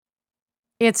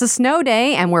It's a snow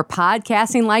day, and we're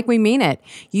podcasting like we mean it.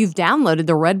 You've downloaded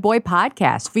the Redboy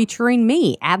Podcast featuring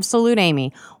me, Absolute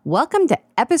Amy. Welcome to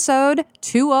episode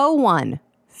 201,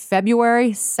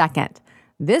 February 2nd.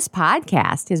 This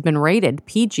podcast has been rated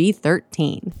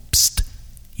PG-13. Psst.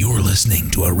 You're listening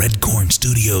to a Red Corn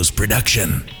Studios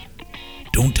production.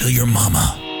 Don't tell your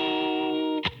mama.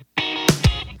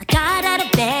 I got out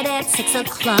of bed at 6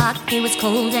 o'clock. It was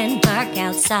cold and dark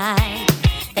outside.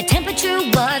 The temperature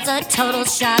was a total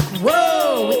shock.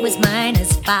 Whoa, it was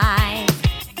 -5.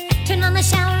 Turned on the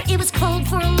shower, it was cold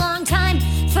for a long time.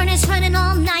 Furnace running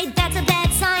all night, that's a bad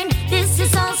sign. This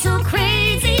is all so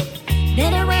crazy.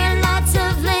 Better wear lots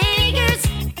of layers.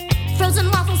 Frozen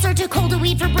waffles are too cold to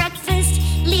eat for breakfast.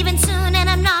 Leaving soon and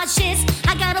I'm nauseous.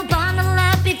 I got a bottle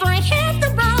left before I hit the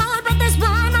road. But there's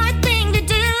one more thing to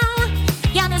do.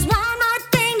 Yeah, there's one more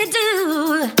thing to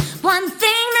do. One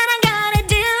thing that I gotta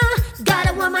do.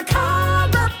 Gotta warm my car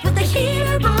up with the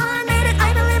heater on. Let it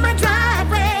idle in my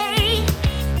driveway.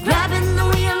 Grabbing the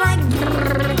wheel like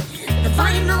brrr. The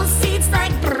vinyl seats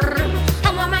like brrr.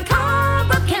 I want my car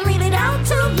up, can't leave it out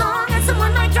too long. And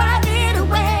someone might drive it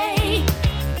away.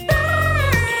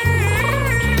 Brrr.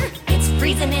 It's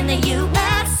freezing in the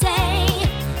USA.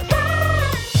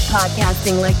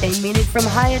 Podcasting like they mean it from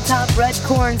high atop Red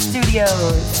Corn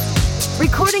Studios.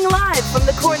 Recording live from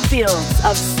the cornfields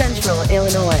of Central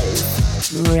Illinois.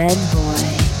 Redboy.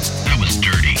 That was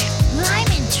dirty. I'm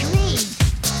intrigued.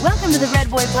 Welcome to the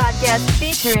Redboy Podcast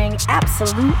featuring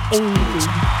Absolute Amy.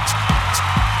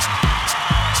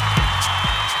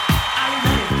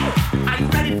 Are you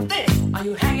ready for this? Are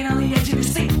you hanging on the edge of your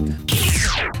seat?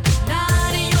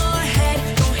 Not in your head,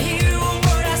 don't hear a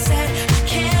word I said. I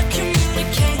can't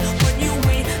communicate when you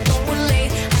wait, don't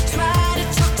relate. I try to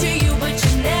talk to you, but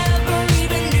you never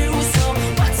even knew. So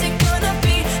what's it gonna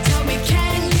be? Tell me,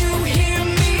 can you hear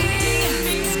me?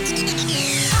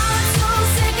 I'm so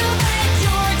sick of it,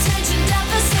 your attention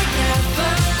deficit.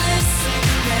 Never listen,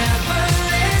 never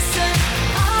listen.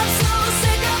 I'm so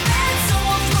sick of it, so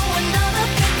I'll throw another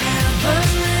fit. Never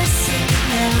listen,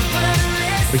 never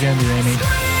listen. What are you gonna do, Amy?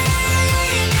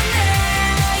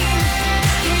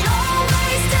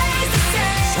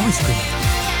 Always scream.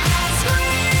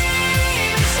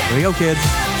 Here we go, kids. So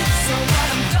what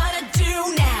I'm gonna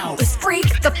do now is freak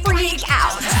the freak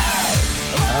out.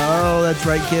 Oh, that's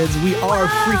right, kids. We are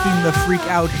freaking the freak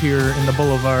out here in the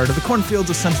boulevard of the cornfields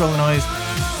of Central Illinois.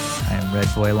 I am Red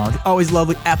Boy, along with the always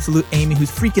lovely Absolute Amy, who's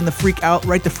freaking the freak out.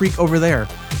 Right the freak over there.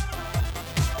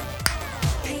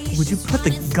 Would you put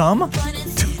the gum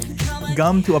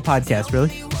to a podcast,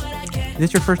 really? Is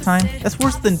this your first time? That's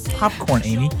worse than popcorn,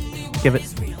 Amy. Give it.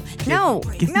 No,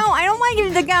 I don't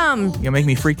like the gum. You gonna make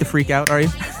me freak the freak out, are you?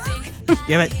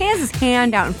 Give it. He has his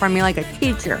hand out in front of me like a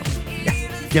teacher.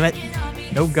 Give it.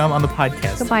 No gum on the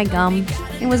podcast. Goodbye, gum.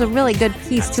 It was a really good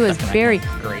piece, too. It's very...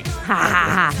 Great. Ha,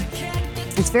 ha, ha.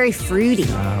 It's very fruity.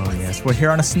 Oh, yes. We're here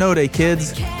on a snow day,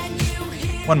 kids.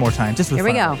 One more time, just with Here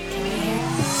we fun. go.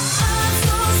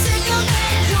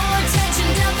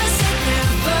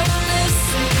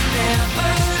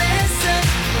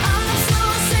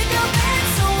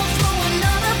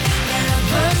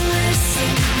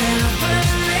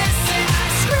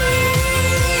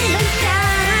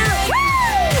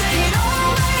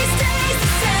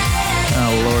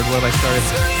 Oh, Lord, what have I started?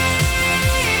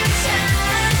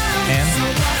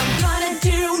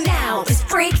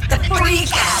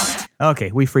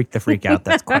 Okay, we freaked the freak out.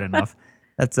 That's quite enough.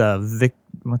 That's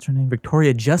what's her name?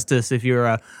 Victoria Justice, if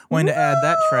you're wanting to add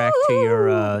that track to your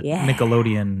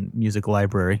Nickelodeon music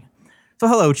library. So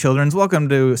hello, childrens. Welcome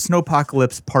to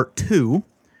Snowpocalypse Part 2.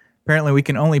 Apparently, we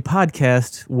can only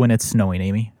podcast when it's snowing,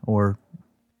 Amy, or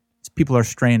people are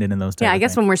stranded in those types Yeah, I of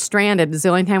guess things. when we're stranded is the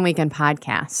only time we can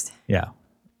podcast. Yeah.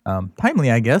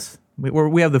 Timely, I guess.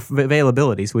 We have the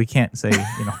availability, so we can't say,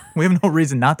 we have no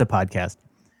reason not to podcast.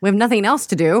 We have nothing else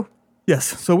to do. Yes,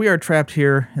 so we are trapped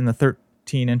here in the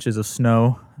 13 inches of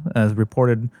snow, as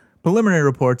reported preliminary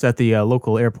reports at the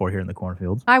local airport here in the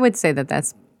cornfields. I would say that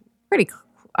that's pretty...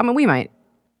 I mean, we might...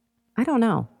 I don't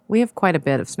know. We have quite a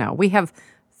bit of snow. We have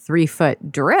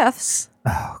 3-foot drifts.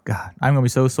 Oh, God. I'm going to be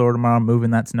so sore tomorrow moving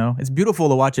that snow. It's beautiful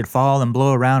to watch it fall and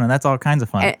blow around, and that's all kinds of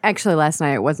fun. Actually, last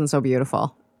night it wasn't so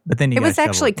beautiful. But then it was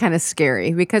actually kind of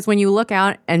scary because when you look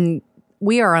out and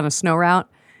we are on a snow route,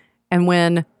 and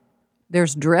when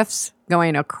there's drifts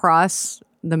going across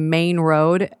the main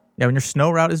road. Yeah, when your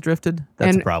snow route is drifted,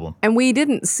 that's a problem. And we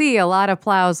didn't see a lot of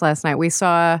plows last night. We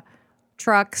saw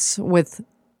trucks with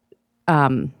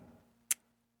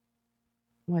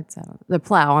what's that? The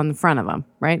plow on the front of them,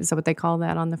 right? Is that what they call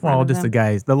that on the front? Well, of just them?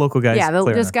 the local guys. Yeah,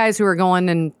 just guys who are going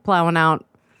and plowing out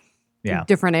Yeah.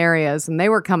 different areas, and they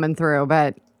were coming through.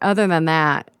 But other than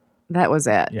that, that was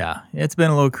it. Yeah, it's been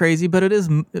a little crazy, but it is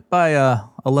by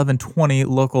 11:20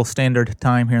 local standard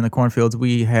time here in the cornfields.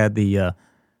 We had the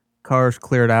cars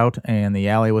cleared out and the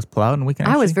alley was plowed, and we can.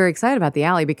 I was very excited about the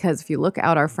alley because if you look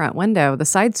out our front window, the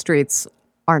side streets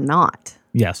are not.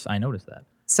 Yes, I noticed that.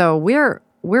 So we're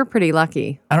pretty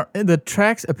lucky. The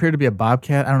tracks appear to be a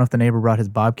bobcat. I don't know if the neighbor brought his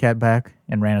bobcat back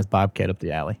and ran his bobcat up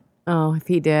the alley. Oh, if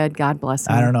he did, God bless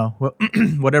him. I don't know. Well,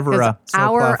 whatever.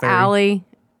 Our alley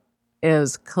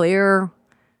is clear.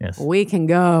 Yes, we can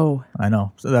go. I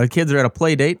know. So the kids are at a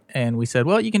play date, and we said,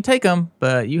 "Well, you can take them,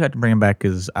 but you have to bring them back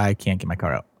because I can't get my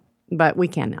car out." But we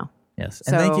can now. Yes,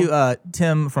 and thank you,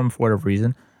 Tim, for whatever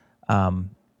reason.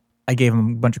 I gave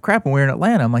him a bunch of crap when we were in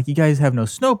Atlanta. I'm like, "You guys have no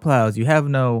snow plows. You have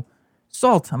no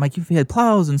salt." I'm like, "You had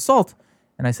plows and salt."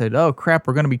 And I said, "Oh, crap,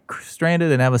 we're going to be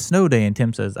stranded and have a snow day." And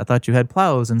Tim says, "I thought you had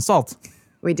plows and salt."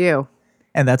 We do.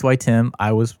 And that's why, Tim,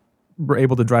 I was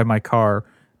able to drive my car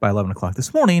by 11 o'clock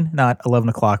this morning, not 11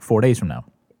 o'clock 4 days from now.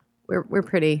 We're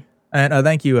pretty. And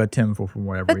thank you, Tim, for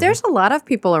whatever But reason. there's a lot of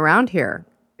people around here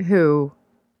who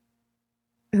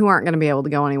aren't going to be able to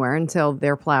go anywhere until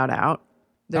they're plowed out.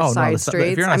 There's side if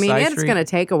streets. you're on a I mean, side it's street- going to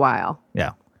take a while.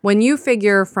 Yeah. When you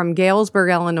figure from Galesburg,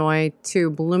 Illinois to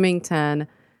Bloomington,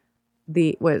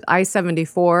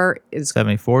 I-74 is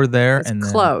 74 there. And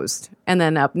then closed. And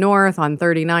then up north on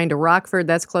 39 to Rockford,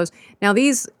 that's closed. Now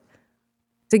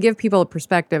to give people a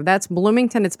perspective, that's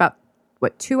Bloomington. It's about,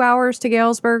 2 hours to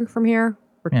Galesburg from here?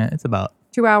 Or Yeah, it's about,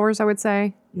 2 hours, I would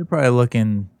say. you're probably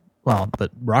looking, but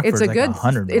Rockford's It's a like good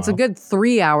 100 It's a miles. good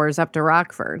 3 hours up to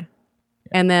Rockford.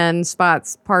 And then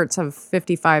parts of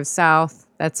 55 South,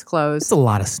 that's closed. It's a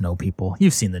lot of snow, people.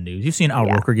 You've seen the news. You've seen our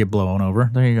worker get blown over.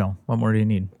 There you go. What more do you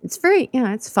need? It's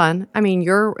it's fun. I mean,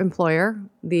 your employer,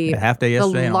 the half day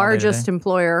yesterday and all day largest today.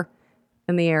 employer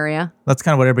in the area. That's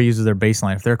kind of what everybody uses their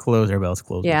baseline. If they're closed, everybody else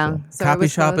closes. Yeah, So so Copy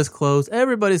everybody's shop closed. is closed.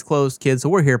 Everybody's closed, kids. So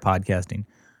we're here podcasting.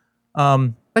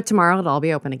 But tomorrow it'll all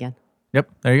be open again. Yep.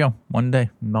 There you go. One day.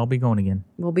 I'll be going again.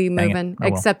 We'll be Dang it. moving, Oh,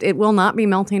 well. except it will not be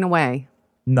melting away.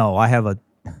 No, I have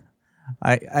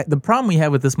the problem we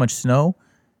have with this much snow,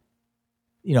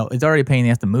 it's already a pain in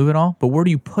the ass to move it all, but where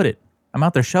do you put it? I'm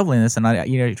out there shoveling this and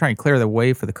you're trying to clear the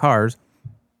way for the cars.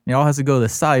 It all has to go to the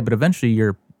side, but eventually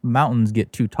your mountains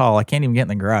get too tall. I can't even get in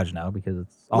the garage now because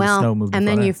it's all the snow moving. And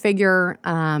then front you end. figure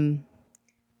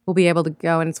we'll be able to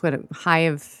go, and it's a high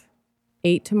of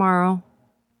 8 tomorrow.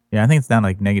 Yeah, I think it's down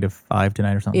like -5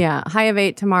 tonight or something. Yeah, high of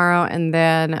 8 tomorrow, and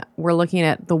then we're looking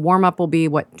at the warm-up will be,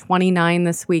 29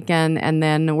 this weekend, and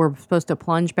then we're supposed to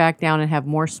plunge back down and have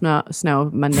more snow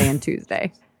Monday and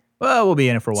Tuesday. Well, we'll be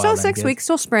in it for a while. So then, 6 kids. weeks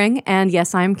till spring, and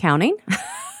yes, I'm counting.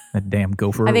 That damn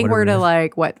gopher. I think we're to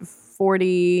whatever it is.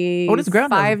 40, Oh, it is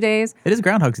Groundhog 5 days. It is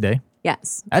Groundhog's Day.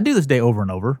 Yes. I'd do this day over and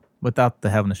over without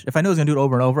having to. If I knew I was going to do it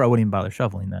over and over, I wouldn't even bother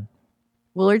shoveling then.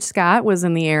 Willard Scott was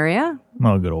in the area,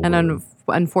 Oh, good old and Willard.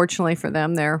 unfortunately for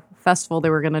them, their festival they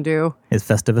were going to do His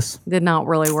Festivus. did not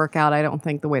really work out, I don't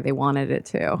think, the way they wanted it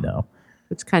to, No.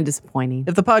 which is kind of disappointing.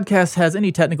 If the podcast has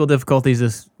any technical difficulties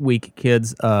this week,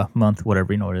 kids, month,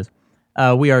 whatever, it is,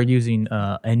 we are using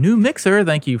a new mixer.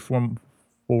 Thank you for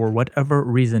whatever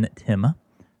reason, Tim.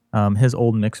 His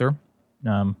old mixer.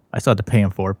 I still had to pay him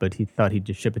for it, but he thought he'd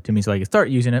just ship it to me so I could start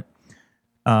using it.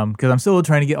 Because I'm still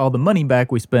trying to get all the money back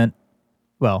we spent.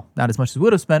 Well, not as much as we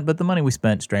would have spent, but the money we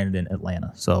spent stranded in Atlanta.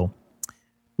 So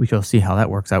we shall see how that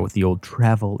works out with the old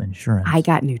travel insurance. I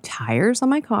got new tires on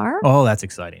my car. Oh, that's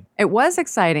exciting. It was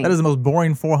exciting. That is the most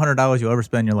boring $400 you'll ever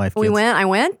spend in your life, kids. I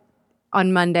went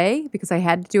on Monday because I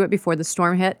had to do it before the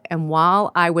storm hit. And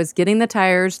while I was getting the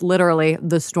tires, literally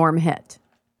the storm hit.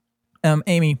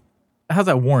 Amy, how's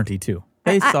that warranty too?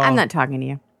 I'm not talking to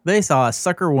you. They saw a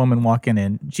sucker woman walking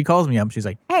in. She calls me up. She's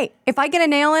like, Hey, if I get a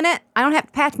nail in it, I don't have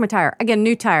to patch my tire. I get a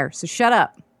new tire. So shut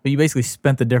up. but you basically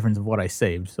spent the difference of what I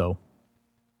saved. So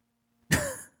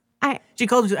she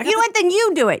calls me. She's like, You know what? Then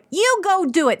you do it. You go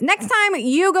do it. Next time,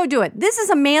 you go do it. This is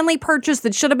a manly purchase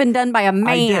that should have been done by a I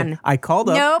man. did. I called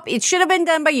up. Nope, it should have been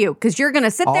done by you because you're going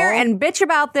to sit there All- and bitch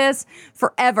about this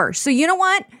forever. So you know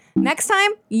what? Next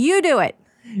time, you do it.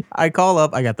 I call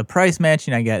up. I got the price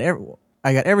matching. I got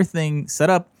everything set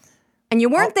up. And you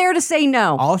weren't there to say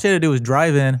no. All she had to do was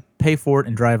drive in, pay for it,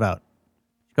 and drive out.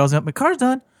 She calls me up. My car's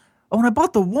done. Oh, and I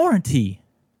bought the warranty.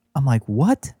 I'm like,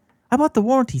 what? I bought the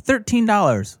warranty,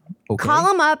 $13. Okay. Call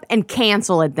them up and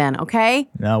cancel it then, okay?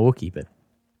 No, we'll keep it.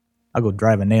 I'll go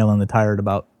drive a nail in the tire at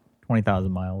about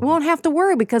 20,000 miles. We won't have to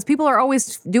worry because people are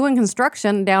always doing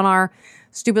construction down our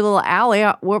stupid little alley.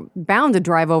 We're bound to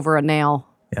drive over a nail.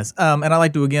 Yes. And I'd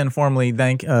like to again formally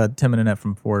thank Tim and Annette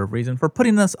from For Whatever Reason for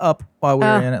putting us up while we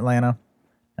were in Atlanta.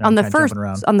 And on I'm the kinda first jumping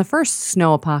around. on the first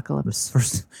snow apocalypse. This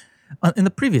first in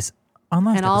the previous on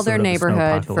last And all their episode of the Snow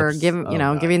neighborhood for Apocalypse. giving Oh,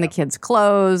 God, giving yeah. the kids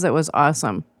clothes. It was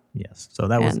awesome. Yes. So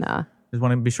that was. And Just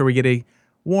want to be sure we get a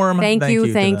warm thank you,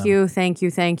 to thank them. you, thank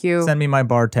you, thank you. Send me my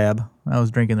bar tab. I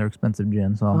was drinking their expensive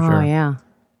gin, so I'm Oh sure yeah.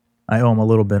 I owe them a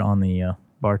little bit on the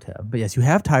bar tab. But yes, you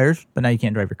have tires, but now you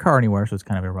can't drive your car anywhere, so it's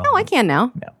kind of irrelevant. Oh, I can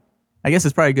now. Yeah. I guess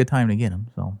it's probably a good time to get them.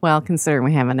 So Well, considering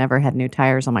we haven't ever had new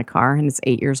tires on my car and it's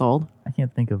 8 years old. I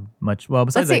can't think of much. Well,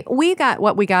 Let's besides see. like, We got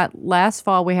what we got last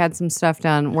fall. We had some stuff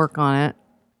done, work on it.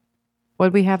 What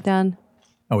did we have done?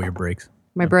 your brakes.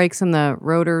 My brakes and the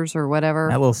rotors or whatever.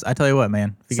 That will. I tell you what,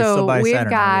 man. If you can So still buy a we've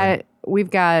Saturn, I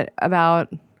would. got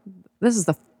about, this is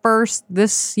the first,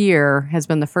 this year has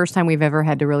been the first time we've ever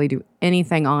had to really do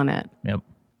anything on it. Yep.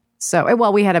 So,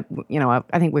 well, we had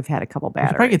I think we've had a couple You batteries.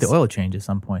 should probably get the oil change at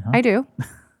some point, huh? I do.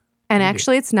 And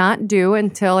actually, it's not due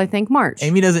until I think March.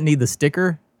 Amy doesn't need the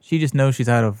sticker. She just knows she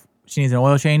needs an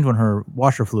oil change when her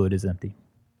washer fluid is empty.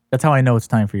 That's how I know it's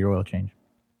time for your oil change.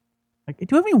 Like, do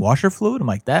you have any washer fluid? I'm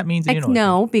like, that means you Like,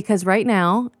 know. no, because right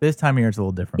now, This time of year it's a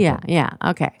little different. yeah,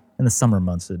 okay. In the summer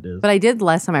months it is. But I did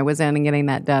last time I was in and getting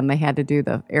that done. They had to do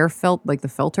the air the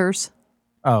filters.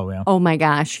 Oh, yeah. Oh my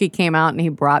gosh, he came out and he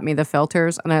brought me the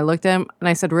filters, and I looked at him and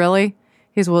I said, "Really?"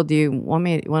 He said, "Well, do you want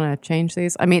to change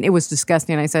these?" I mean, it was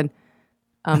disgusting. I said,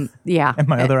 "Yeah." And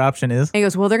my other option is, He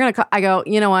goes, "Well, they're gonna." I go,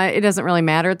 "You know what? It doesn't really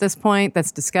matter at this point.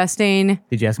 That's disgusting."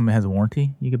 did you ask him if it has a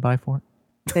warranty you could buy for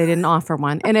it? They didn't offer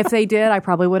one, and if they did, I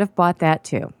probably would have bought that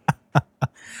too.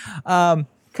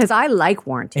 Because I like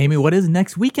warranty. Amy, what is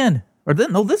next weekend? Or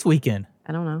this weekend.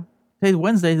 I don't know. Today's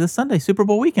Wednesday, this Sunday, Super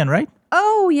Bowl weekend, right?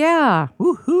 Oh yeah.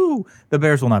 Woohoo! The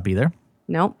Bears will not be there,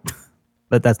 Nope.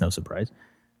 but that's no surprise.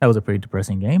 That was a pretty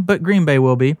depressing game, but Green Bay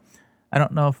will be. I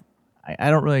don't know if I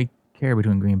don't really care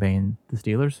between Green Bay and the Steelers.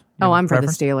 Do you Oh, have a I'm for the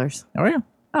preference? Steelers. Are you?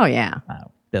 Oh yeah.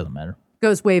 Oh, doesn't matter.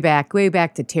 Goes way back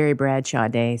to Terry Bradshaw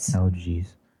days. Oh, jeez.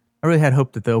 I really had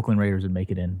hoped that the Oakland Raiders would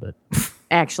make it in, but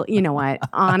Actually, you know what?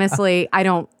 Honestly, I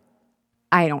don't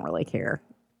really care.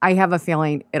 I have a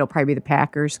feeling it'll probably be the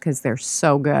Packers because they're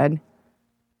so good.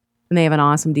 And they have an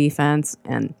awesome defense.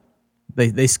 And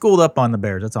they schooled up on the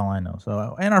Bears. That's all I know.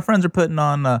 So, and our friends are putting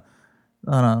on a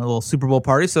little Super Bowl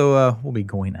party, so we'll be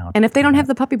going out. if they don't have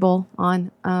the Puppy Bowl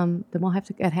on, then we'll have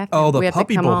to at halftime. Oh, the we have to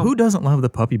Puppy come Bowl. home. Who doesn't love the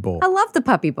Puppy Bowl? I love the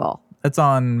Puppy Bowl. That's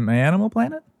on Animal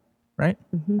Planet, right?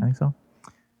 Mm-hmm. I think so.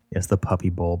 Yes, the Puppy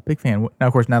Bowl. Big fan. Now,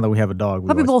 of course, now that we have a dog, we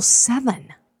Puppy always- Bowl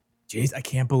 7. Jeez, I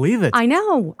can't believe it. I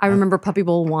know. I remember Puppy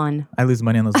Bowl 1. I lose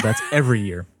money on those bets every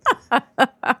year.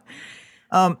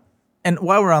 And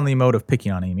while we're on the mode of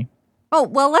picking on Amy, Oh,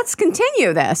 well, let's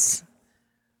continue this.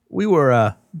 we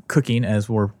were cooking, as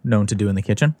we're known to do in the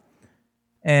kitchen.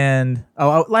 And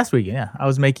last weekend, yeah, I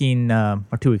was making, or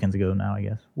 2 weekends ago now, I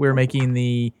guess, we were making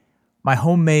my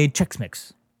homemade Chex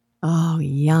Mix. Oh,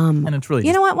 yum. And it's really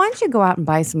You know what? Why don't you go out and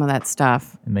buy some of that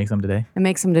stuff and make some today. and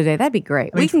make some today? That'd be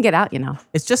great. mean, we can get out, you know.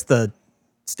 It's just the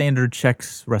standard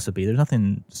Chex recipe. There's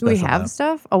nothing Do special. we have about it.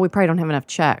 stuff? Oh, we probably don't have enough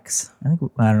checks. I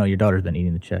don't know. Your daughter's been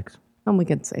eating the Chex. We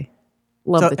can see.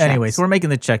 Love So the checks. anyway, so we're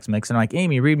making the Chex Mix, and I'm like,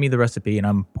 Amy, read me the recipe, and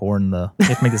I'm pouring you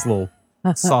have to make this little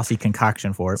saucy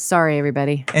concoction for it. Sorry,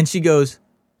 everybody. And she goes,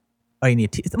 "Oh, you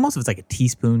need most of it's like a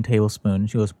teaspoon, tablespoon." And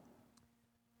she goes,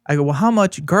 "I go, well, how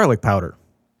much garlic powder?"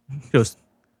 She goes,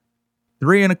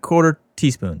 3 1/4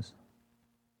 teaspoons.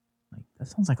 I'm like, that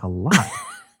sounds like a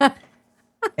lot.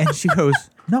 And she goes,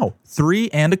 "No, 3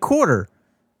 1/4."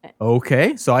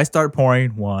 Okay, so I start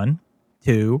pouring 1,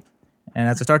 2, and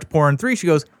as I start to pour in 3, she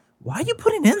goes, "Why are you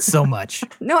putting in so much?"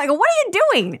 No, I go, what are you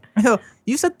doing? I go,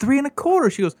 "You said 3 1/4."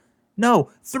 She goes, "No,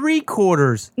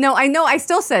 3/4." No, I know. I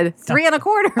still said 3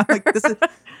 1/4. Like, this is.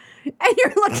 And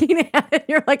you're looking at it.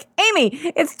 You're like, Amy,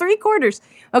 it's 3/4.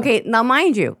 Okay, now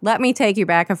mind you, let me take you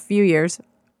back a few years.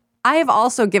 I have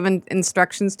also given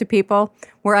instructions to people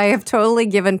where I have totally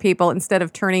given people, instead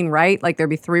of turning right, like there'd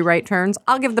be 3 right turns,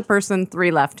 I'll give the person 3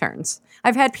 left turns.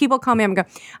 I've had people call me up and go,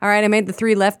 all right, I made the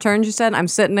 3 left turns, you said. I'm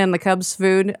sitting in the Cubs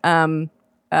food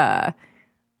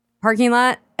parking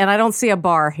lot, and I don't see a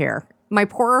bar here. My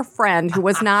poor friend who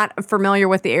was not familiar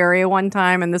with the area one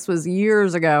time, and this was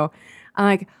years ago, I'm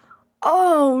like,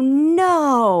 oh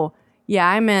no. Yeah,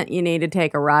 I meant you need to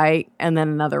take a right and then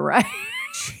another right.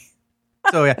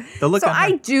 So yeah, the look. So on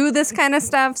I do this kind of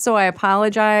stuff, so I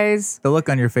apologize. the look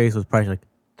on your face was probably like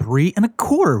 3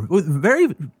 1/4. It was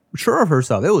very sure of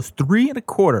herself. It was 3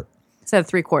 1/4 Instead of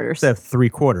 3/4. instead of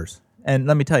 3/4. And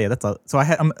let me tell you, that's a. So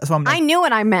I'm. I knew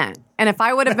what I meant. And if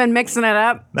I would have been mixing it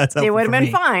up, That's it helpful would have for been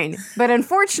me. fine. But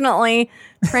unfortunately,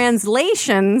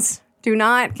 translations do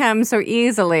not come so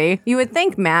easily. You would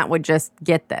think Matt would just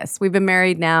get this. We've been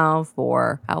married now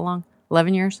for how long?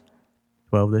 11 years?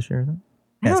 12 this year, isn't it?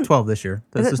 Yeah, it's 12 this year.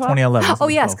 This is 12? 2011. Oh,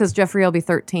 yes, because Jeffrey will be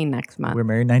 13 next month. We're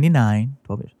married 99,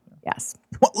 12 years. Yes.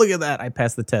 Well, look at that. I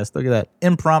passed the test. Look at that.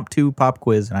 Impromptu pop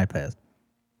quiz, and I passed.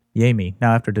 Yay me.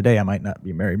 Now, after today, I might not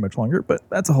be married much longer, but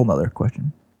that's a whole nother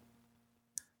question.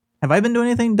 Have I been doing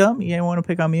anything dumb? You want to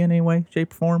pick on me in any way,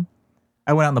 shape, or form?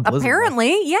 I went out in the blizzard.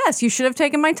 Apparently, yes. You should have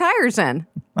taken my tires in.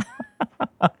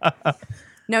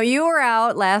 No, you were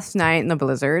out last night in the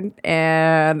blizzard,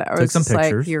 and I was some just like,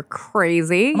 pictures. "You're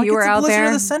crazy." Like, You were it's the out blizzard there.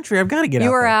 of the century. I've got to get out.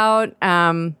 You were there. out.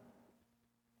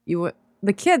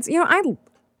 The kids.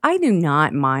 I do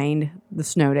not mind the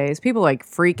snow days. People like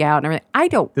freak out and everything. I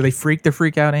don't. Do they freak the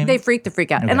freak out, Amy? They freak the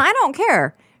freak out, Okay. and I don't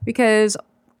care because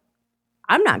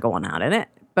I'm not going out in it.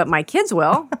 But my kids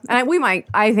will, and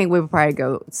I think we would probably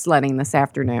go sledding this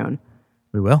afternoon.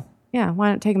 We will. Yeah, why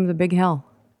not take them to the big hill?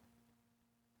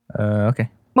 Okay.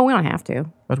 But we don't have to.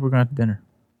 But we're going to dinner.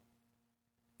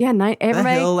 Yeah,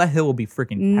 everybody. That hill will be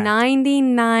freaking packed.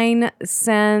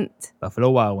 99-cent Buffalo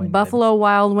Wild Wings. Buffalo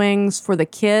Wild Wings for the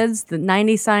kids. The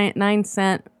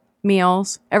 99-cent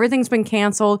meals. Everything's been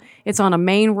canceled. It's on a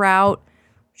main route.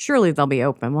 Surely they'll be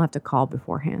open. We'll have to call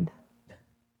beforehand.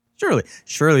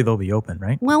 Surely they'll be open,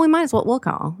 right? Well, we might as well. We'll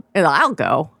call. I'll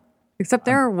go. Except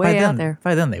they're way out there.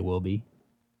 By then they will be.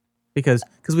 Because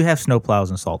we have snow plows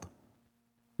and salt.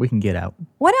 We can get out.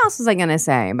 What else was I going to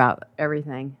say about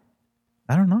everything?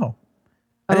 I don't know.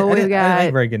 Oh, I didn't we've got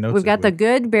make very good notes we've this got the week.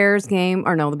 good Bears game.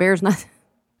 Or no, the Bears not.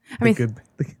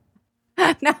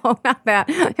 No, not that.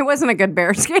 It wasn't a good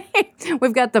Bears game.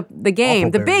 We've got the game,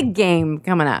 Awful the Bears. big game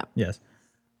coming up. Yes.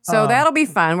 So that'll be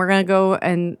fun. We're going to go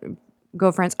and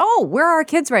go friends. Oh, where are our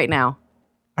kids right now?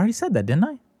 I already said that, didn't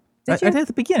I? Did I you? did at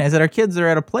the beginning. I said our kids are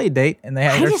at a play date and they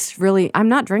I'm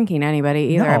not drinking anybody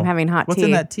either. No. I'm having hot What's tea.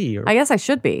 in that tea? I guess I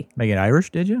should be. Make it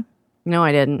Irish, did you? No,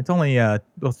 I didn't. It's only it's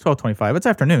 12:25. It's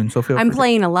afternoon, so feel I'm free.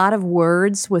 playing a lot of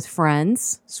words with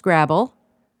friends, Scrabble.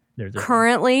 There's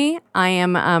Currently, I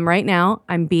am right now.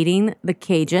 I'm beating the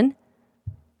Cajun.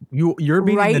 You're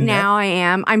beating Right the now, I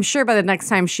am. I'm sure by the next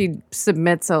time she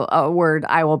submits a word,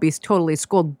 I will be totally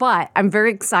schooled. But I'm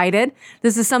very excited.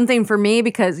 This is something for me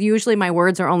because usually my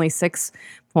words are only 6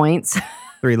 points.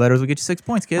 3 letters will get you 6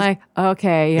 points, kids.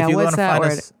 Okay, yeah. If you What's wanna that find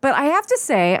word? us- But I have to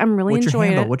say, I'm really What's your enjoying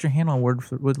handle? it. What's your handle on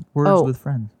words with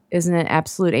friends? Isn't it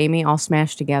Absolute Amy all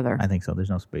smashed together? I think so. There's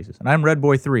no spaces. And I'm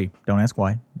Redboy 3. Don't ask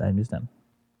why. I'm just them.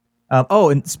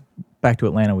 And back to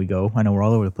Atlanta we go. I know we're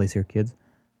all over the place here, kids.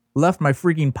 Left my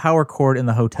freaking power cord in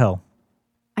the hotel.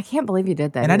 I can't believe you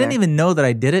did that. And I didn't either. even know that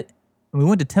I did it. And we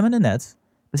went to Tim and Annette's.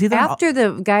 But see, After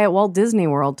the guy at Walt Disney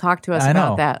World talked to us I know.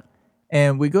 about that.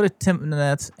 And we go to Tim and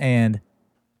Annette's and...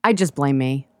 I just blame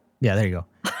me. Yeah, there you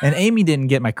go. And Amy didn't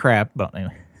get my crap. But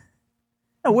anyway.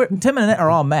 No, Tim and Annette are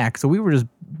all Mac, so we were just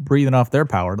breathing off their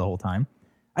power the whole time.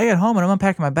 I got home and I'm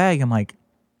unpacking my bag. I'm like,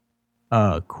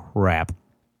 crap.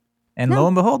 And lo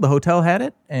and behold, the hotel had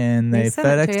it, and they sent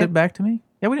it to FedExed you. it back to me.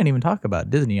 Yeah, we didn't even talk about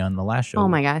Disney on the last show. Oh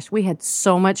my gosh, we had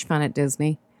so much fun at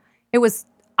Disney. It was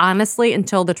honestly,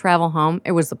 until the travel home,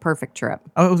 it was the perfect trip.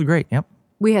 Oh, it was great. Yep.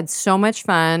 We had so much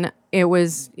fun. It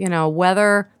was,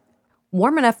 weather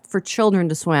warm enough for children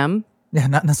to swim. Yeah,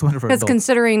 not necessarily for Because adults.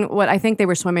 considering what I think they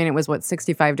were swimming, it was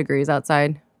 65 degrees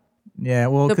outside. Yeah,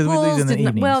 well, The because we leave pools in the didn't.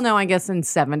 evenings. Well, no, I guess in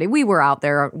 70. We were out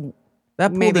there. that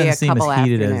pool maybe didn't a seem as couple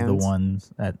heated as the afternoons.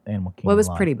 ones at Animal Kingdom. Well, it was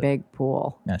Lodge, pretty but big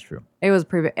pool. That's true. It was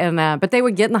pretty big. And but they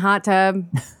would get in the hot tub.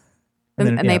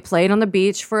 And then, They played on the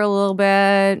beach for a little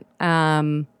bit. We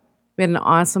had an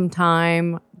awesome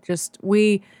time. Just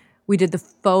we did the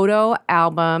photo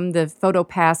album, the Photo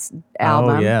Pass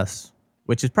album. Oh, yes.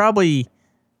 Which is probably...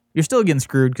 You're still getting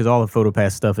screwed because all the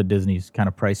PhotoPass stuff at Disney is kind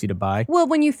of pricey to buy. Well,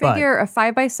 when you figure a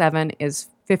 5x7 is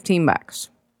 $15.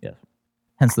 Yes.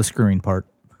 Hence the screwing part.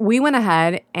 We went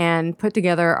ahead and put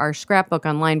together our scrapbook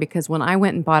online because when I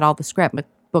went and bought all the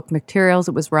scrapbook materials,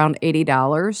 it was around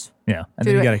 $80. Yeah. And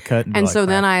then you got to cut. And so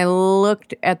then I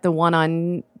looked at the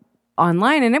one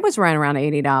online and it was right around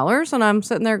 $80. And I'm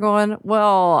sitting there going,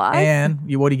 well, And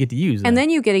what do you get to use? and then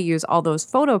you get to use all those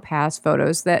PhotoPass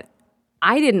photos that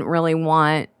I didn't really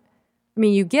want. I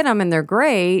mean, you get them and they're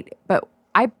great, but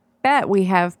I bet we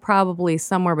have probably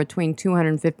somewhere between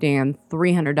 $250 and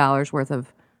 $300 worth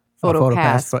of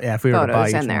PhotoPass yeah, if we were to buy photos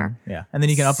each in there. one. Yeah. And then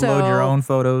you can upload your So- own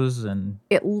photos and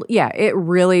It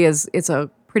really is. It's a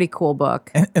pretty cool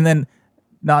book. and then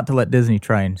not to let Disney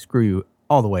try and screw you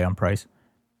all the way on price.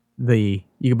 You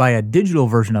can buy a digital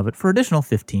version of it for additional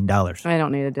 $15. I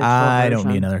don't need a digital I version.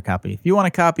 don't need another copy. If you want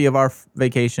a copy of our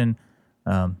vacation,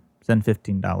 send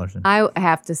 $15. And I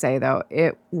have to say, though,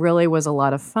 it really was a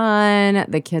lot of fun.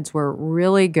 The kids were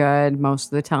really good most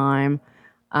of the time.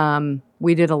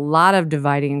 we did a lot of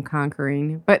dividing and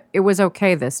conquering, but it was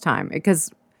okay this time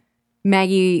because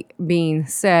Maggie being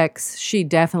 6, she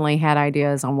definitely had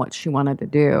ideas on what she wanted to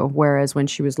do. Whereas when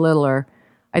she was littler,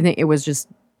 I think it was just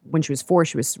when she was 4,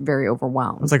 she was very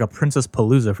overwhelmed. It was like a Princess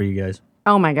Palooza for you guys.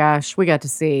 Oh my gosh, we got to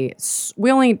see. The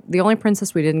only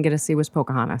princess we didn't get to see was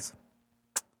Pocahontas.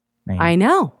 Man. I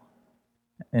know.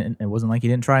 And it wasn't like you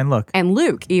didn't try and look. And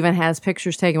Luke even has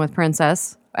pictures taken with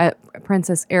Princess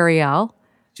Ariel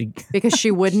because she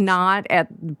would not at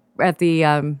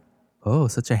the oh,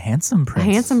 such a handsome prince.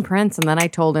 A handsome prince. And then I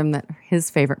told him that his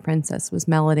favorite princess was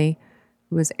Melody,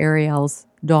 who was Ariel's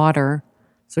daughter.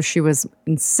 So she was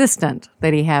insistent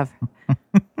that he have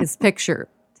his picture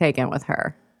taken with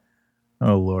her.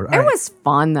 Oh Lord! It was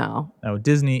fun though. Oh,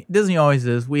 Disney always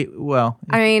is. If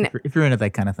you're into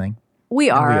that kind of thing, we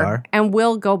are, and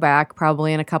we'll go back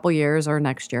probably in a couple years or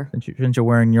next year. Since you're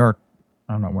wearing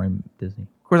I'm not wearing Disney.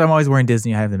 Of course, I'm always wearing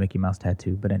Disney. I have the Mickey Mouse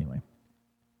tattoo, but anyway,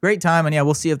 great time, and yeah,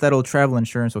 we'll see if that old travel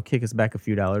insurance will kick us back a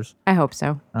few dollars. I hope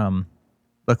so.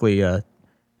 Luckily,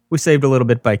 we saved a little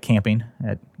bit by camping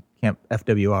at Camp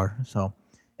FWR. So,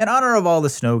 in honor of all the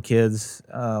snow kids,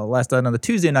 last night on the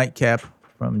Tuesday night cap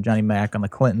from Johnny Mac on the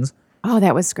Clintons. Oh,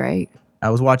 that was great. I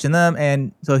was watching them,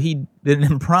 and so he did an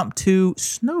impromptu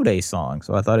Snow Day song.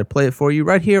 So I thought I'd play it for you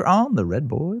right here on the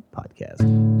Redboy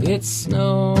Podcast. It's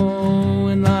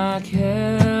snowing like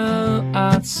hell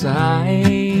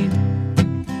outside.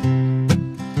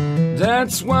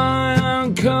 That's why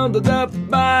I'm cuddled up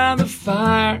by the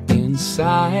fire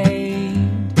inside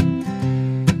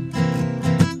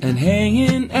and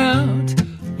hanging out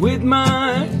with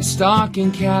my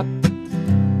stocking cap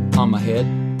on my head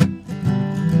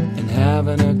and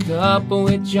having a couple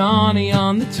with Johnny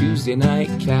on the Tuesday night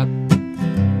cap.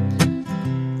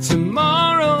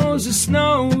 Tomorrow's a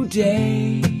snow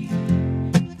day,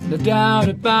 no doubt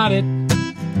about it.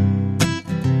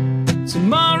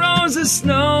 Tomorrow's a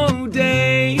snow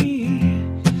day,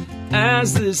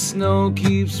 as the snow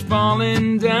keeps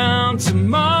falling down.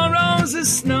 Tomorrow's a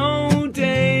snow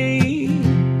day,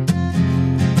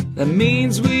 that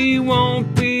means we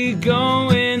won't be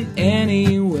going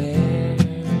anywhere.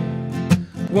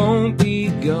 Won't be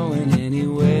going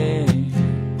anywhere,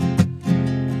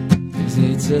 'cause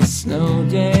it's a snow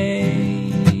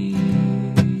day.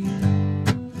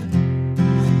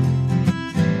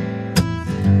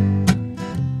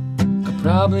 I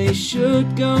probably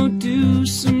should go do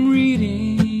some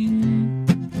reading,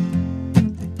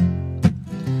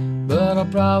 but I'll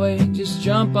probably just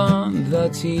jump on the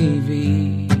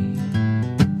TV.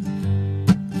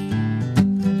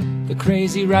 The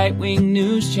crazy right-wing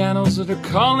news channels that are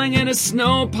calling it a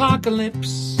snow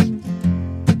apocalypse.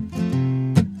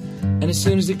 And as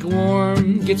soon as it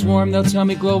gets warm, they'll tell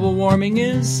me global warming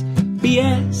is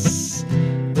BS.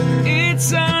 But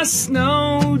it's a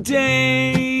snow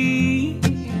day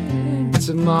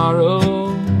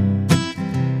tomorrow.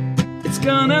 It's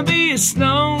gonna be a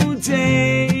snow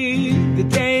day. The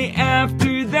day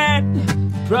after that,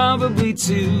 probably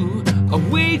too. A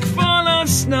week full of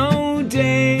snow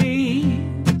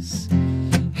days.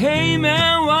 Hey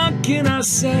man, what can I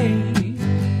say?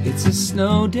 It's a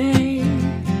snow day.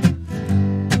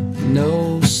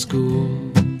 No school.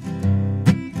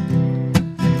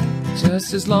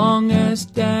 Just as long as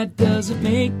Dad doesn't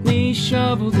make me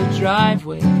shovel the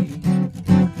driveway,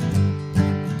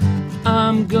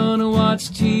 I'm gonna watch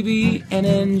TV and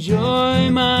enjoy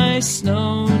my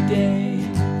snow day.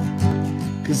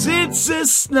 'Cause it's a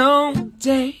snow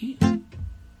day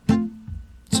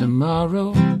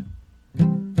tomorrow.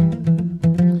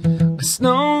 A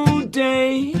snow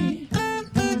day.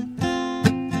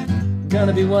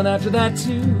 Gonna be one after that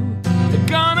too.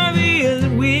 Gonna be a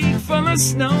week full of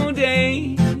snow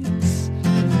days.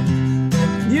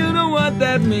 You know what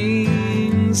that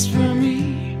means for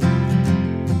me.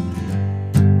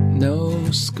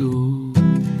 No school.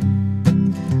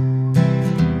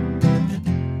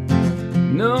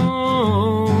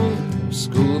 No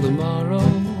school tomorrow.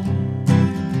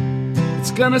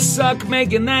 It's gonna suck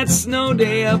making that snow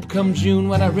day up come June,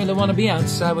 when I really wanna be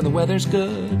outside when the weather's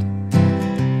good.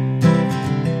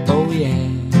 Oh yeah,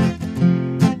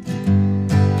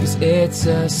 'cause it's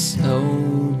a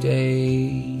snow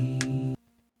day.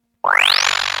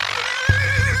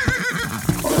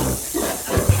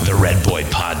 The Redboy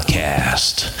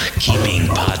Podcast, keeping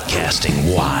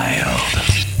podcasting wild.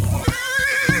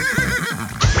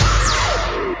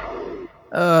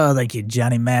 Oh, thank you,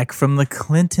 Johnny Mac from the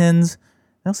Clintons.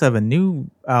 They also have a new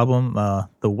album,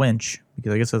 The Winch,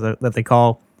 because I guess that's that they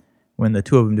call when the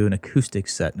two of them do an acoustic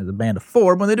set. And there's a band of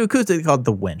 4. When they do acoustic, they call it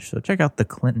The Winch. So check out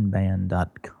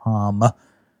theclintonband.com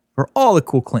for for all the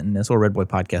cool Clintonness, or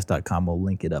redboypodcast.com. We'll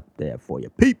link it up there for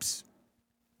you, peeps.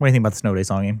 What do you think about the Snow Day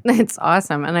song, Amy? It's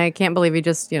awesome. And I can't believe he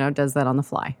just, does that on the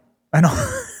fly. I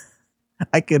know.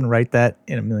 I couldn't write that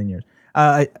in a million years.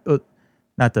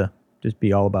 Not to just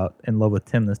be all about in love with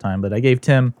Tim this time, but I gave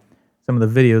Tim some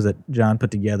of the videos that John put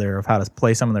together of how to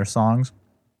play some of their songs.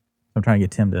 I'm trying to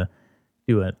get Tim to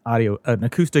do an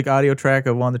acoustic audio track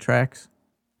of one of the tracks.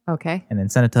 Okay. And then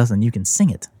send it to us, and you can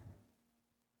sing it.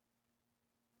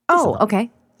 Oh, okay.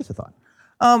 Just a thought.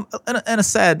 And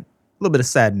a little bit of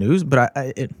sad news, but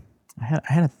I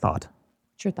had a thought.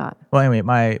 What's your thought? Well, anyway,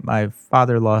 my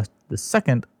father lost the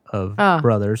second of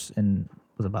brothers in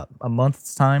was about a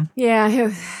month's time.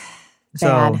 Yeah,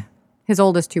 bad. His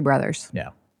oldest two brothers.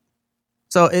 Yeah.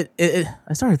 So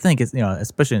I started to think,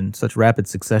 especially in such rapid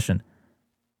succession.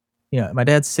 My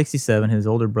dad's 67. His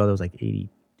older brother was like 82.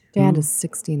 Dad is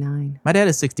 69. My dad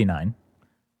is 69.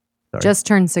 Sorry. Just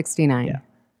turned 69. Yeah.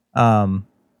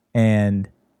 And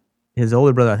his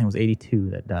older brother, I think, was 82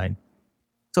 that died.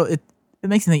 So it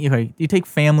makes you think, you take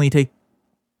family, you take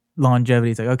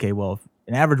longevity. It's like, okay, well, if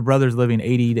an average brother's living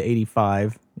 80 to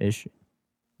 85-ish,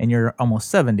 and you're almost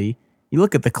 70, you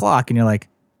look at the clock and you're like,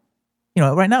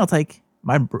 right now it's like,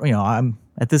 I'm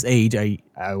at this age,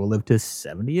 I will live to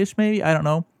 70-ish maybe. I don't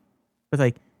know. But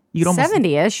like, you could almost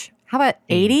 70-ish? How about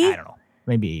 80? I don't know.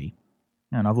 Maybe 80.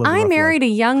 I married a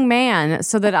young man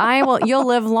so that you'll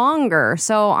live longer.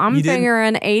 So I'm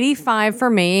figuring 85 for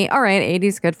me. All right, 80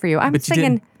 is good for you. I'm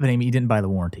thinking. But Amy, you didn't buy the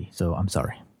warranty, so I'm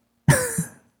sorry.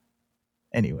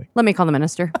 Anyway. Let me call the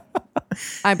minister.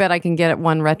 I bet I can get it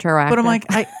one retroactive. But I'm like,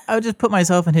 I would just put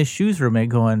myself in his shoes for a minute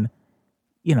going,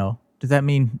 does that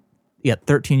mean you got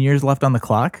 13 years left on the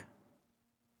clock?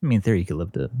 I mean, in theory, you could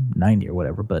live to 90 or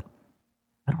whatever, but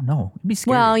I don't know. It'd be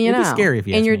scary. Well, It'd be scary if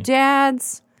you asked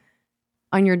me.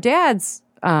 On your dad's,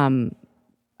 I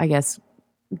guess,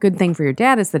 good thing for your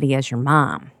dad is that he has your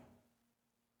mom.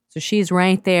 So she's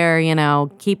right there,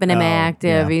 keeping him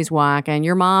active. Yeah. He's walking.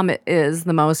 Your mom is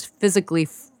the most physically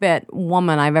fit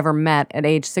woman I've ever met at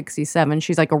age 67.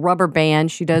 She's like a rubber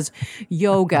band. She does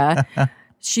yoga.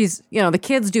 She's, the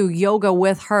kids do yoga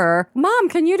with her. Mom,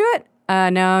 can you do it?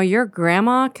 No, your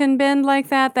grandma can bend like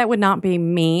that. That would not be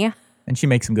me. And she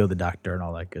makes him go to the doctor and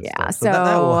all that good stuff. So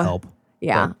that will help.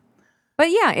 Yeah. But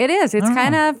yeah, it is. It's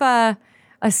kind of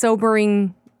a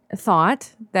sobering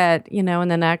thought that, in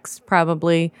the next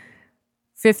probably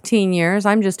 15 years,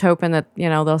 I'm just hoping that,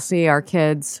 they'll see our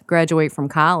kids graduate from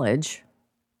college.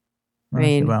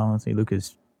 Let's see, Luke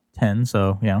is 10,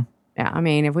 so yeah. Yeah,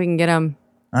 if we can get them.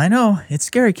 I know. It's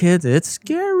scary, kids. It's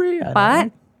scary.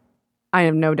 But I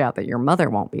have no doubt that your mother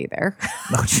won't be there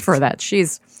for that.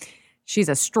 She's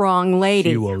a strong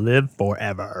lady. She will live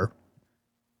forever.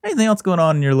 Anything else going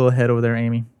on in your little head over there,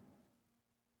 Amy?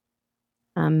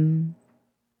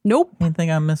 Nope. Anything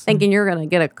I'm missing? Thinking you're going to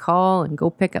get a call and go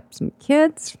pick up some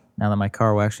kids. Now that my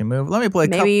car will actually move. Let me play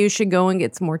Maybe you should go and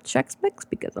get some more Chex Mix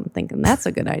because I'm thinking that's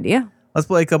a good idea. Let's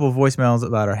play a couple of voicemails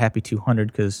about our Happy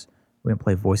 200 because we didn't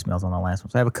play voicemails on the last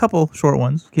one. So I have a couple short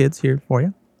ones, kids, here for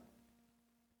you.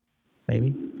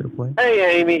 Maybe. Bit of play.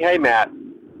 Hey, Amy. Hey, Matt.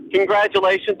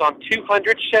 Congratulations on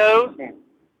 200 shows.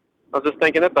 I was just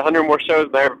thinking that's 100 more shows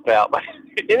than I ever felt. But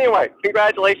anyway,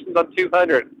 congratulations on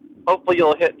 200. Hopefully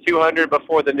you'll hit 200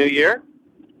 before the new year.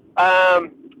 I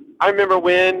remember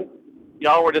when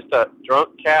y'all were just a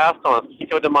drunk cast on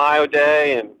Cinco de Mayo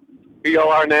Day, and here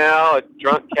y'all are now, a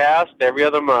drunk cast every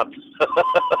other month.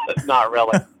 Not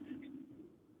really.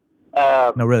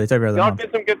 No, really, it's every other month. Y'all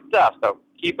did some good stuff, so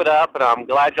keep it up, and I'm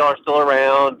glad y'all are still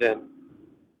around and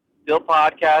still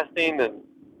podcasting and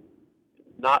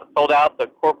not sold out the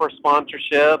corporate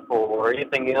sponsorship or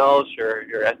anything else.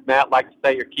 You're, as Matt likes to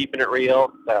say, you're keeping it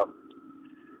real. So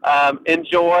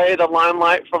enjoy the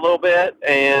limelight for a little bit,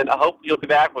 and I hope you'll be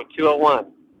back with 201.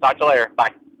 Talk to you later.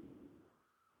 Bye.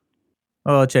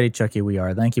 Oh, Chetty Chucky, we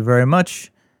are. Thank you very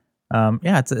much.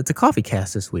 It's a coffee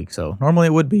cast this week, so normally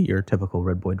it would be your typical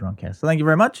Red Boy drunk cast. So thank you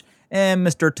very much. And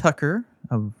Mr. Tucker,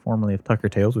 formerly of Tucker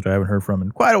Tales, which I haven't heard from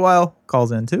in quite a while,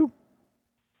 calls in too.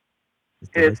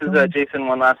 Hey, this is Jason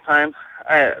one last time.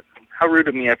 How rude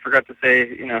of me. I forgot to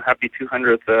say, happy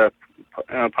 200th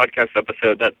podcast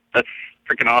episode. That's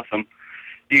freaking awesome.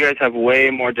 You guys have way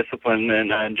more discipline than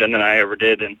Jen and I ever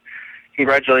did. And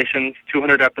congratulations,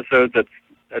 200 episodes.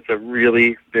 That's a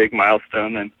really big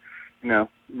milestone. And, I'm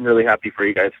really happy for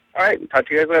you guys. All right. Talk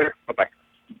to you guys later. Bye-bye.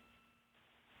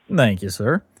 Thank you,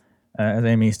 sir. As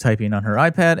Amy's typing on her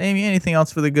iPad. Amy, anything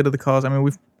else for the good of the cause?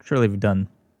 We've done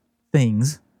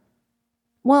things.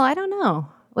 Well, I don't know.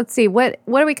 Let's see. What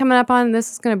are we coming up on?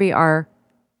 This is going to be our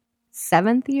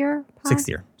 7th year? 6th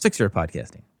year. 6th year of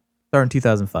podcasting. Started in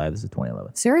 2005. This is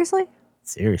 2011. Seriously?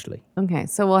 Seriously. Okay,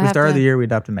 so we'll The have start to. of the year, we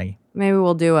adopted Maggie. Maybe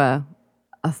we'll do a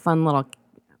fun little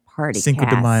party Cinco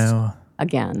de cast Mayo.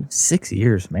 again. 6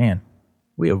 years, man.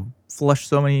 We have flushed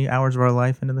so many hours of our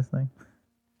life into this thing.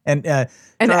 And at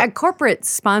corporate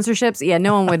sponsorships, yeah,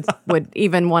 no one would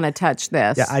even want to touch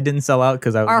this. yeah, I didn't sell out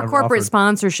because I was Our never corporate offered.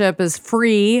 sponsorship is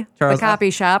free. Charles, the copy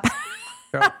shop.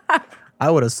 I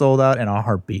would have sold out in a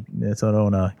heartbeat. So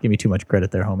don't give me too much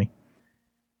credit there, homie.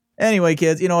 Anyway,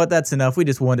 kids, you know what? That's enough. We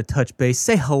just wanted to touch base,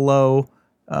 say hello,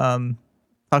 talk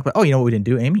about. Oh, you know what we didn't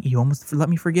do, Amy? You almost let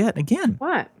me forget again.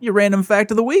 What? Your random fact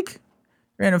of the week.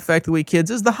 Random fact of the week, kids,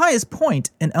 is the highest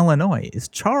point in Illinois is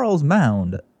Charles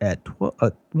Mound at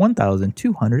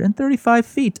 1,235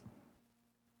 feet.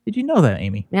 Did you know that,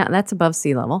 Amy? Yeah, that's above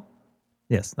sea level.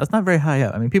 Yes, that's not very high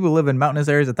up. I mean, people who live in mountainous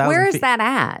areas 1,000 Where feet. is that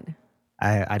at?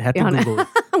 I'd have to Google it.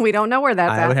 We don't know where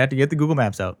that's I at. would have to get the Google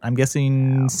Maps out. I'm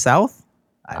guessing south?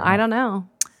 I don't know.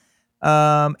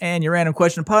 And your random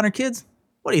question upon our kids,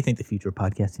 what do you think the future of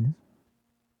podcasting is?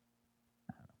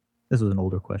 This was an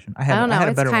older question. I don't know. had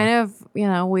a It's better kind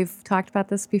one. of, we've talked about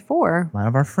this before. A lot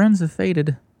of our friends have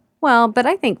faded. Well, but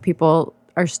I think people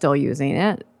are still using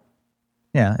it.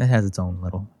 Yeah, it has its own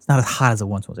little. It's not as hot as it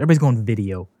once was. Everybody's going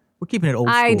video. We're keeping it old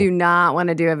school. I do not want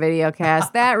to do a video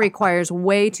cast. That requires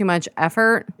way too much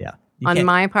effort Yeah. You on can't-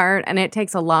 my part, and it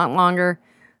takes a lot longer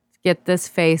to get this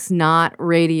face not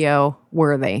radio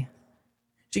worthy.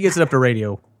 She gets it up to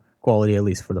radio quality, at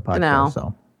least for the podcast. No.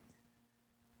 So,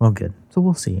 well, good. So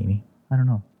we'll see, Amy. I don't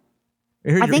know.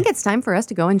 I think it's time for us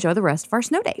to go enjoy the rest of our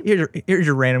snow day. Here's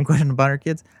your random question about our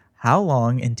kids. How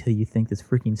long until you think this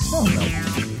freaking snow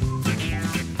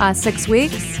melts? 6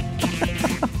 weeks.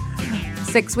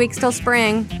 6 weeks till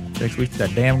spring. 6 weeks,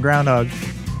 that damn groundhog.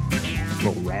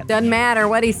 Little rat. Doesn't matter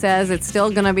what he says. It's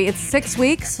still going to be, it's 6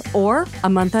 weeks or a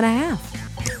month and a half.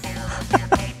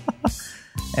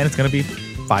 And it's going to be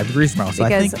 5 degrees tomorrow. So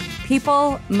Because I think,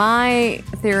 people, my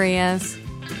theory is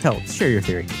share your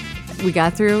theory. we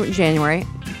got through January.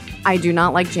 I do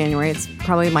not like January. It's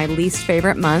probably my least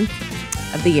favorite month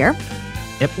of the year.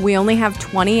 Yep. We only have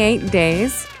 28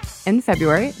 days in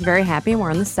February. Very happy. We're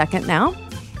on the 2nd now.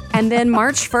 And then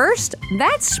March 1st,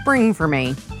 that's spring for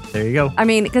me. There you go. I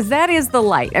mean, because that is the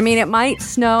light. I mean, it might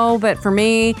snow, but for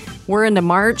me, we're into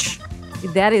March.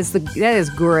 That is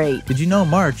great. Did you know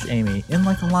March, Amy? In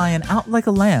like a lion, out like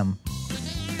a lamb.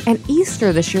 And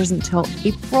Easter this year's until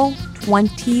April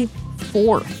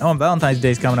 24th. Oh, and Valentine's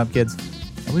Day's coming up, kids.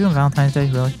 Are we doing Valentine's Day,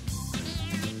 really?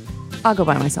 I'll go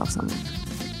buy myself something.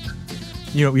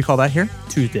 You know what we call that here?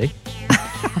 Tuesday.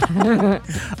 All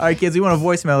right, kids, we want to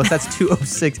voicemail us. That's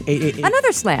 206-888.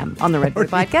 Another slam on the Redboy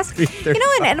Podcast. You know,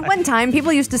 and at one time,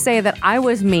 people used to say that I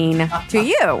was mean to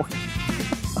you.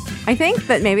 I think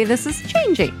that maybe this is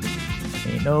changing.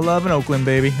 Ain't no love in Oakland,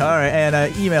 baby. All right, and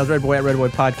emails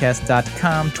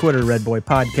redboy@redboypodcast.com, Twitter Redboy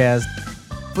Podcast,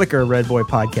 Flickr Redboy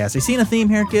Podcast. You seen a theme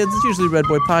here, kids? It's usually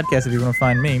Redboy Podcast if you want to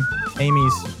find me.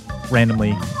 Amy's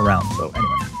randomly around. So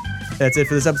anyway, that's it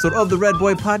for this episode of the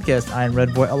Redboy Podcast. I'm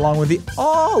Redboy, along with the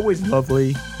always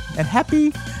lovely and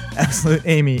happy Absolute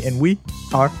Amy, and we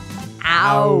are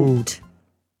Out.